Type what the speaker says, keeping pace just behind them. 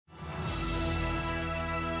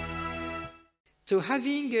So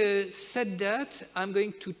having said that, I'm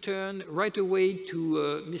going to turn right away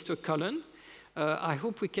to Mr. Cullen. I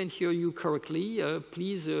hope we can hear you correctly.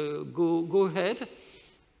 Please go ahead.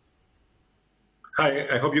 Hi,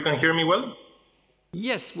 I hope you can hear me well.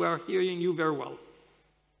 Yes, we are hearing you very well.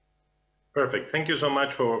 Perfect. Thank you so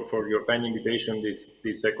much for your kind invitation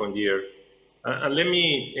this second year. And let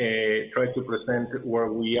me try to present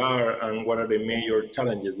where we are and what are the major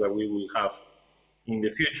challenges that we will have in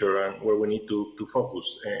the future and where we need to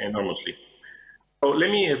focus enormously. So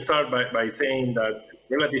let me start by saying that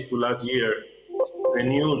relative to last year, the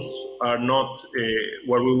news are not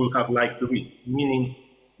where we would have liked to be, meaning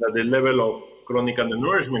that the level of chronic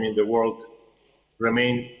undernourishment in the world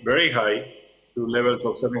remain very high to levels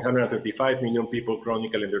of 735 million people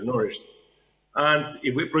chronically undernourished. And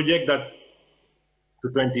if we project that to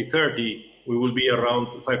 2030, we will be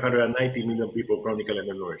around 590 million people chronically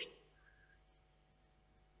undernourished.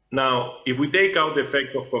 Now, if we take out the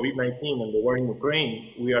effect of COVID-19 and the war in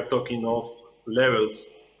Ukraine, we are talking of levels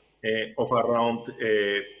of around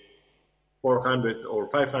 400 or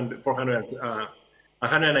 500,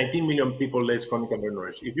 119 million people less chronically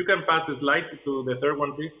undernourished. If you can pass the slide to the third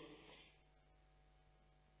one, please.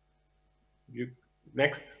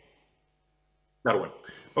 Next. That one.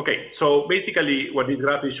 Okay, so basically what this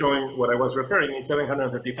graph is showing, what I was referring is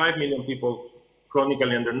 735 million people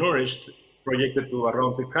chronically undernourished, projected to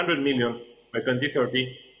around 600 million by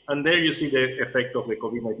 2030. And there you see the effect of the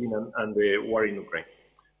COVID-19 and the war in Ukraine.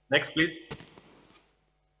 Next, please.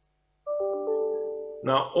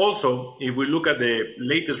 Now, also, if we look at the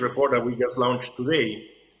latest report that we just launched today,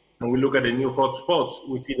 and we look at the new hotspots,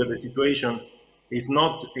 we see that the situation is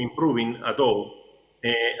not improving at all.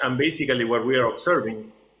 And basically what we are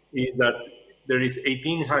observing is that there is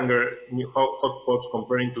 1,800 new hotspots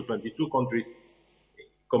comparing to 22 countries,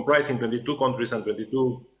 comprising 22 countries and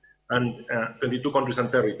 22 countries and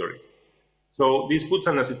territories. So this puts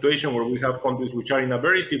us in a situation where we have countries which are in a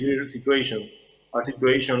very severe situation, a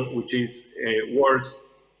situation which is worse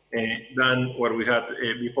than what we had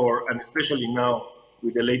before, and especially now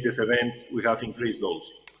with the latest events, we have increased those.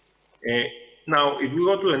 Now, if we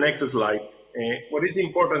go to the next slide, what is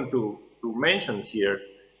important to mention here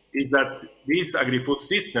is that this agri-food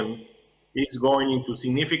system is going into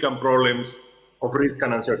significant problems of risk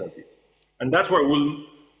and uncertainties. And that's what will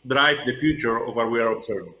drive the future of what we are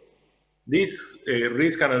observing. These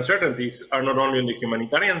risks and uncertainties are not only on the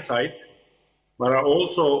humanitarian side, but are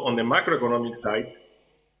also on the macroeconomic side.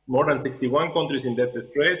 More than 61 countries in debt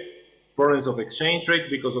distress, problems of exchange rate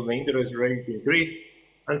because of the interest rate increase,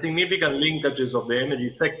 and significant linkages of the energy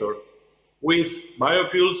sector with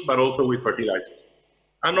biofuels, but also with fertilizers.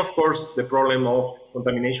 And of course, the problem of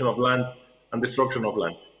contamination of land and destruction of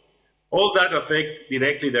land. All that affect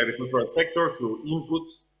directly the agricultural sector through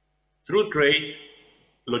inputs, through trade,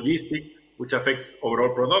 logistics, which affects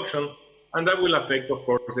overall production, and that will affect, of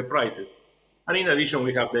course, the prices. And in addition,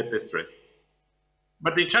 we have debt stress.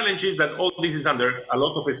 But the challenge is that all this is under a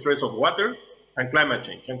lot of stress of water and climate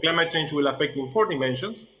change. And climate change will affect in 4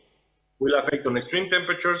 dimensions, will affect on extreme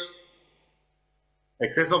temperatures,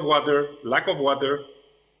 excess of water, lack of water,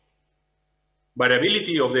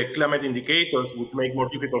 variability of the climate indicators, which make more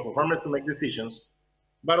difficult for farmers to make decisions,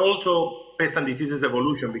 but also pest and diseases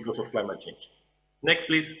evolution because of climate change. Next,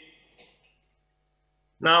 please.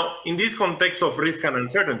 Now, in this context of risk and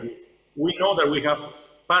uncertainties, we know that we have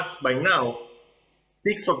passed by now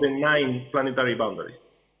 6 of the 9 planetary boundaries.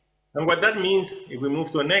 And what that means, if we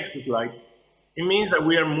move to the next slide, it means that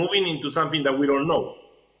we are moving into something that we don't know.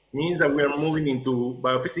 It means that we are moving into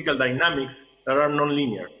biophysical dynamics that are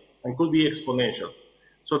nonlinear and could be exponential.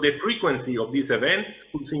 So the frequency of these events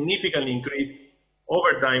could significantly increase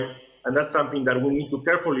over time, and that's something that we need to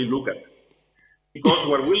carefully look at. Because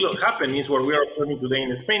what will happen is what we are observing today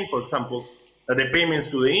in Spain, for example, that the payments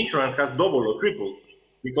to the insurance has doubled or tripled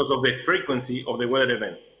because of the frequency of the weather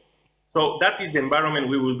events. So that is the environment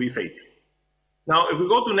we will be facing. Now, if we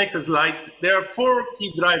go to the next slide, there are 4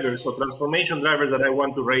 key drivers or transformation drivers that I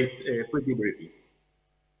want to raise pretty briefly.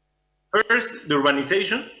 First, the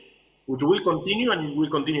urbanization, which will continue and it will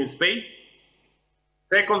continue in space.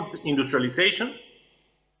 Second, industrialization.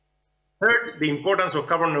 Third, the importance of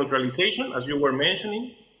carbon neutralization, as you were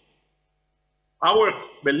mentioning. Our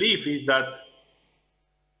belief is that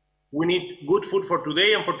we need good food for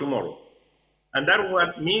today and for tomorrow. And that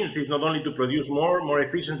what means is not only to produce more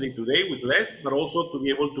efficiently today with less, but also to be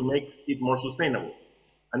able to make it more sustainable.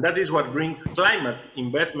 And that is what brings climate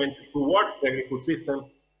investment towards the agri-food system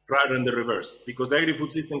rather than the reverse, because the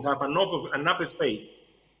agri-food system have enough space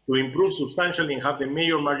to improve substantially and have the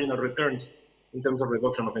major marginal returns in terms of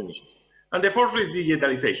reduction of emissions. And the fourth is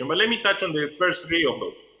digitalization. But let me touch on the first three of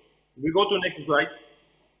those. If we go to the next slide.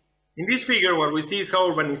 In this figure, what we see is how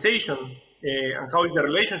urbanization and how is the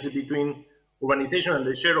relationship between urbanization and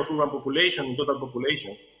the share of urban population in total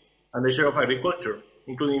population, and the share of agriculture,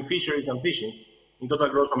 including fisheries and fishing, in total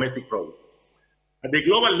gross domestic product. At the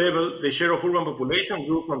global level, the share of urban population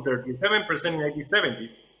grew from 37% in the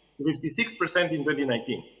 1970s to 56% in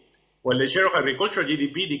 2019, while the share of agricultural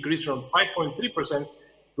GDP decreased from 5.3%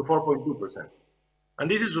 to 4.2%. And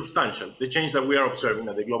this is substantial, the change that we are observing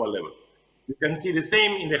at the global level. You can see the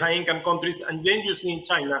same in the high-income countries, and then you see in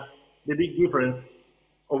China the big difference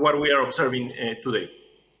of what we are observing today.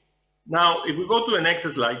 Now, if we go to the next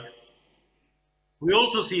slide, we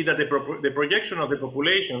also see that the projection of the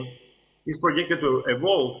population is projected to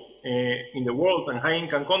evolve in the world and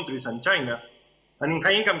high-income countries and China. And in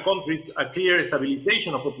high-income countries, a clear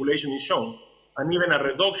stabilization of population is shown, and even a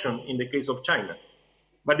reduction in the case of China.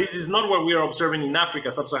 But this is not what we are observing in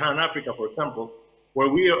Africa, sub-Saharan Africa, for example, where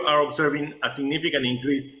we are observing a significant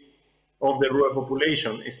increase of the rural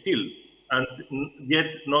population still, and yet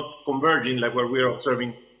not converging like what we are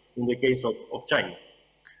observing in the case of China.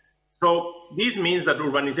 So this means that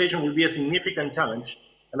urbanization will be a significant challenge,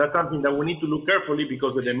 and that's something that we need to look carefully,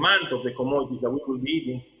 because the demand of the commodities that we will be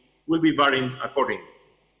eating will be varying accordingly.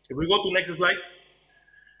 If we go to the next slide.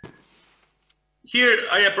 Here,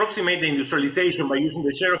 I approximate the industrialization by using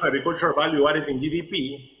the share of agricultural value added in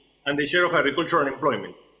GDP and the share of agricultural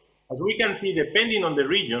employment. As we can see, depending on the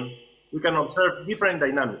region, we can observe different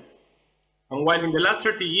dynamics. And while in the last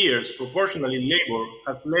 30 years, proportionally labor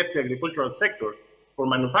has left the agricultural sector for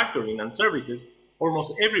manufacturing and services,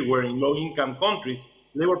 almost everywhere in low-income countries,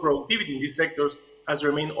 labor productivity in these sectors has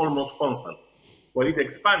remained almost constant, while it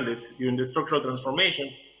expanded during the structural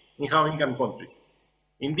transformation in high-income countries.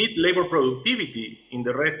 Indeed, labor productivity in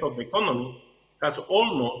the rest of the economy has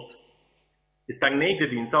almost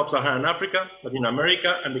stagnated in sub-Saharan Africa, Latin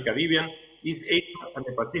America, and the Caribbean, East Asia, and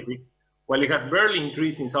the Pacific, while it has barely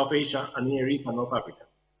increased in South Asia and Near East and North Africa.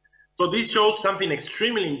 So this shows something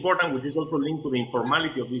extremely important, which is also linked to the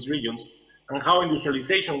informality of these regions and how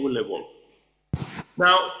industrialization will evolve.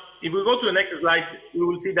 Now, if we go to the next slide, we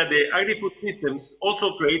will see that the agri-food systems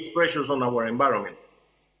also creates pressures on our environment.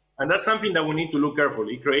 And that's something that we need to look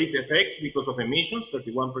carefully. It creates effects because of emissions,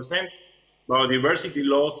 31%, biodiversity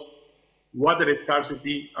loss, water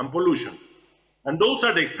scarcity, and pollution. And those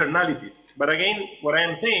are the externalities. But again, what I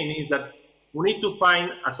am saying is that we need to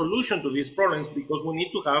find a solution to these problems, because we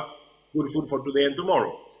need to have good food for today and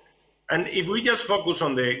tomorrow. And if we just focus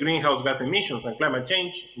on the greenhouse gas emissions and climate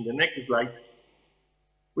change, in the next slide,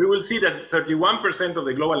 we will see that 31% of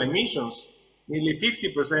the global emissions, nearly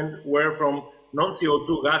 50% were from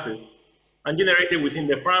non-CO2 gases and generated within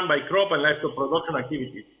the farm by crop and livestock production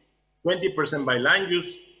activities, 20% by land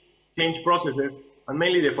use change processes, and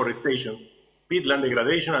mainly deforestation, peatland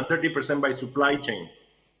degradation, and 30% by supply chain.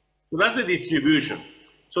 So that's the distribution.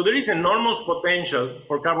 So there is enormous potential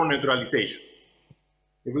for carbon neutralization.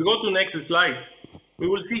 If we go to the next slide, we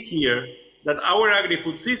will see here that our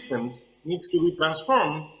agri-food systems needs to be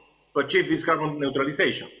transformed to achieve this carbon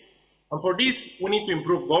neutralization. And for this, we need to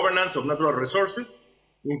improve governance of natural resources,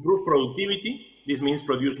 improve productivity, this means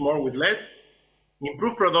produce more with less,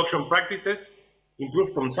 improve production practices,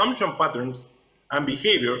 improve consumption patterns and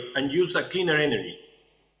behavior, and use a cleaner energy.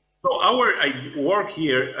 So our work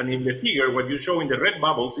here, and in the figure, what you show in the red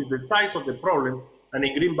bubbles is the size of the problem, and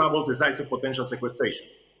in green bubbles, the size of potential sequestration.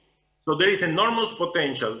 So there is enormous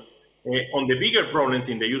potential on the bigger problems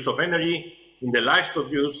in the use of energy, in the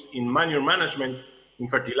livestock use, in manure management, in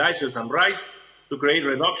fertilizers and rice to create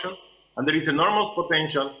reduction. And there is enormous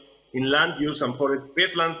potential in land use and forest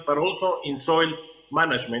peatland, but also in soil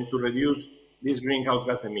management to reduce these greenhouse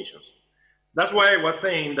gas emissions. That's why I was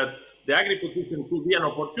saying that the agri-food system could be an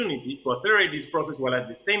opportunity to accelerate this process, while at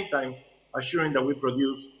the same time assuring that we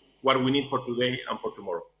produce what we need for today and for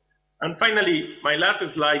tomorrow. And finally, my last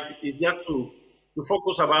slide is just to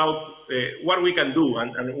focus about what we can do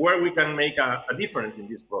and where we can make a difference in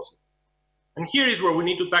this process. And here is where we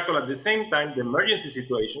need to tackle at the same time the emergency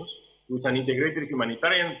situations with an integrated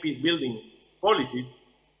humanitarian peace-building policies,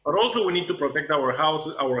 but also we need to protect our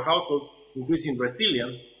households, increasing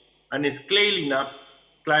resilience and scaling up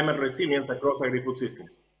climate resilience across agri-food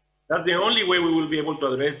systems. That's the only way we will be able to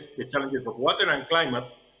address the challenges of water and climate,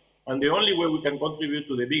 and the only way we can contribute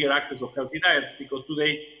to the bigger access of healthy diets, because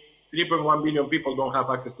today 3.1 billion people don't have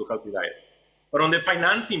access to healthy diets. But on the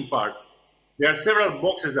financing part, there are several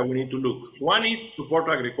boxes that we need to look. One is support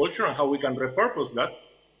to agriculture and how we can repurpose that,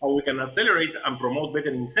 how we can accelerate and promote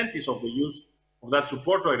better incentives of the use of that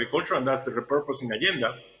support to agriculture, and that's the repurposing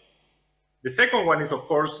agenda. The second one is, of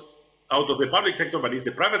course, out of the public sector, but it's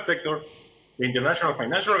the private sector, the international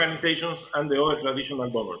financial organizations, and the other traditional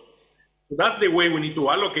donors. So that's the way we need to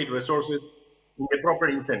allocate resources in the proper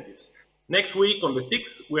incentives. Next week, on the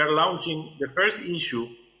 6th, we are launching the first issue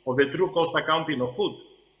of the True Cost Accounting of Food,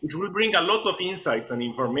 which will bring a lot of insights and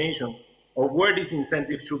information of where these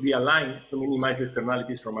incentives should be aligned to minimize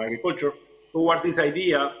externalities from agriculture towards this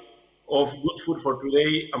idea of good food for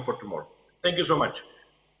today and for tomorrow. Thank you so much.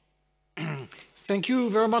 Thank you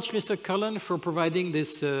very much, Mr. Cullen, for providing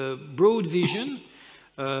this broad vision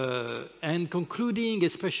and concluding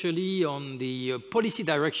especially on the policy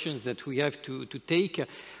directions that we have to take.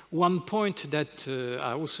 One point that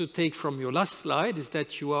I also take from your last slide is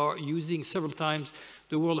that you are using several times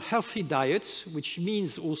the word healthy diets, which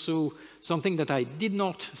means also something that I did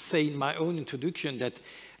not say in my own introduction, that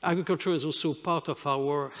agriculture is also part of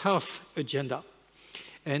our health agenda,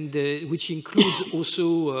 and which includes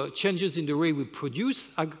also changes in the way we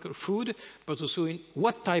produce agricultural food, but also in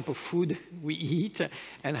what type of food we eat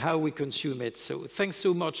and how we consume it. So thanks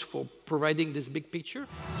so much for providing this big picture.